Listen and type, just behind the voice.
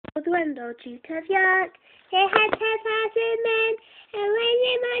The window due to yuck. He had 10,000 men, and when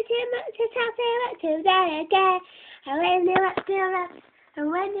you might too much to tell me what to do again. And when you up, still up,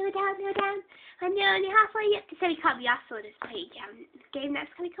 and when you down, and you're only halfway up to say you can't be asked for this page. Game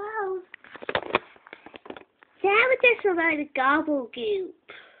that's gonna close. So how would this about the gobble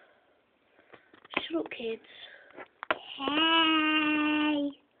goop? Shut up, kids.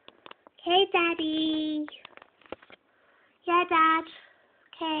 Hey. Hey, Daddy. Yeah, Dad.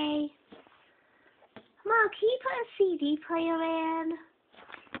 Okay. Mom, can you put a CD player in?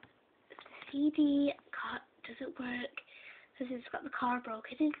 The CD doesn't work because it's got the car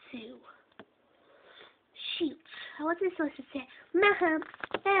broken into. Shoot. I wasn't supposed to say, Mom,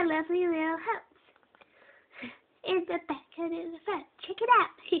 they're lovely little house. In the back and in the front. Check it out.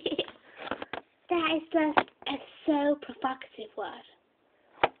 That is just a so provocative word.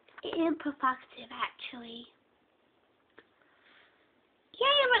 It is provocative, actually.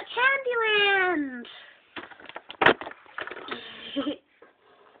 Yay, we're at Candyland!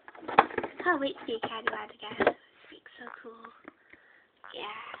 Can't wait to be at Candyland again. It's so cool.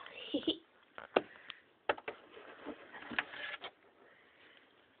 Yeah.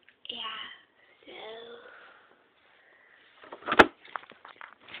 Yeah, so...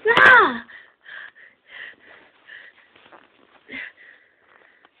 Ah!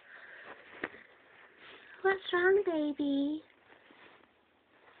 What's wrong, baby?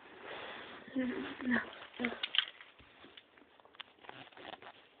 No.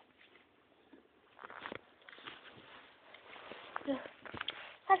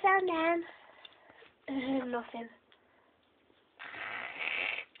 What's down, Dan? Nothing.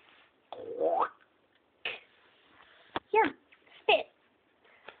 Yeah, spit.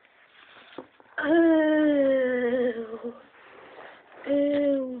 Ooh.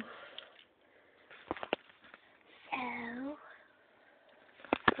 Ooh.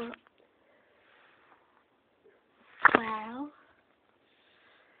 Well,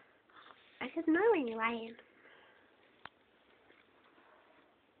 I should know when you're lying.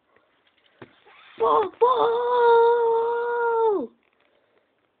 Whoa, whoa!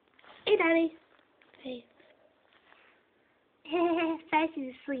 Hey, Danny. Hey. First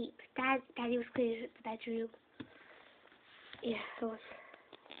he's asleep. Daddy was cleaning up the bedroom. Yeah, it was.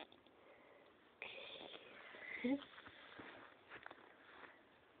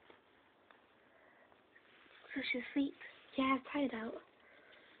 So she's asleep. Yeah, tired out.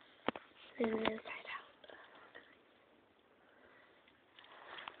 Tired out.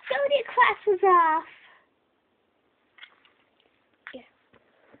 Somebody class was off. Yeah.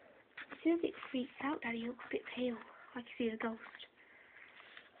 She's a bit freaked out, Daddy. You look a bit pale. Like you see a ghost.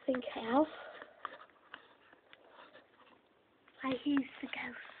 I think I have. Who's the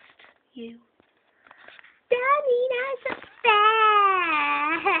ghost? You. Danny, that's a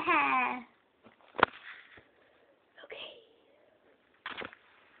bear!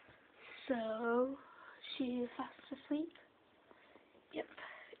 So, she's fast asleep. Yep.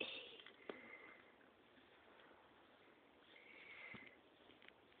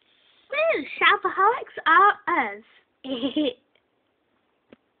 Woo! Shopaholics are us. Okay.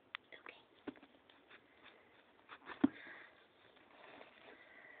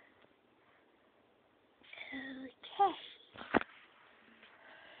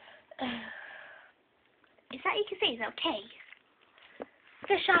 Is that you can say is okay?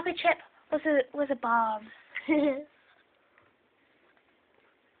 The shopping trip was a bomb. Do you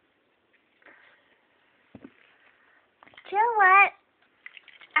know what?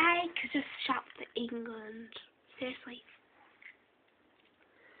 I could just shop in England. Seriously.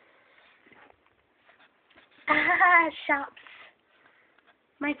 Shops.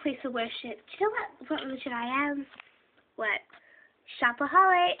 My place of worship. Do you know what religion I am? What?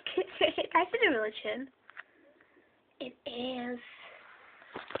 Shopaholic. That's a religion. It is.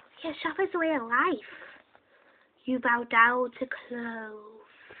 Yeah, shop is a way of life. You bow down to clothes.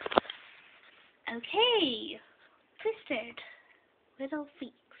 Okay. Twisted. Little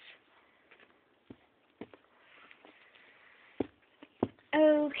feet.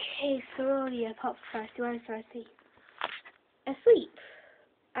 Okay, so Sonia pops first. Where's Verity? Asleep.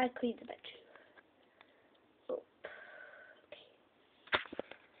 I cleaned the bedroom. Oh. Okay.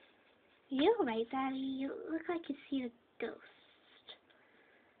 You're right, Daddy. You look like you see a ghost.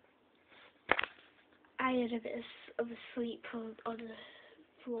 I had a bit of a sleep on the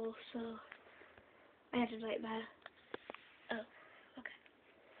floor, so I had a nightmare. Oh, okay.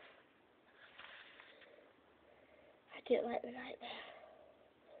 I didn't like the nightmare.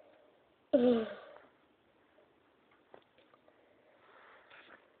 Ugh.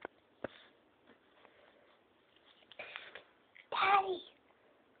 Daddy!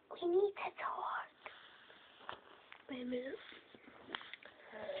 Wait a minute.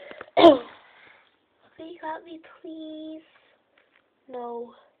 Will you help me, please?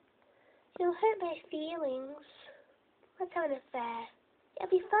 No. You'll hurt my feelings. Let's have an affair. It'll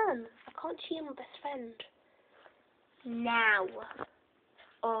be fun. I can't cheat on my best friend. Now.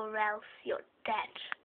 Or else you're dead.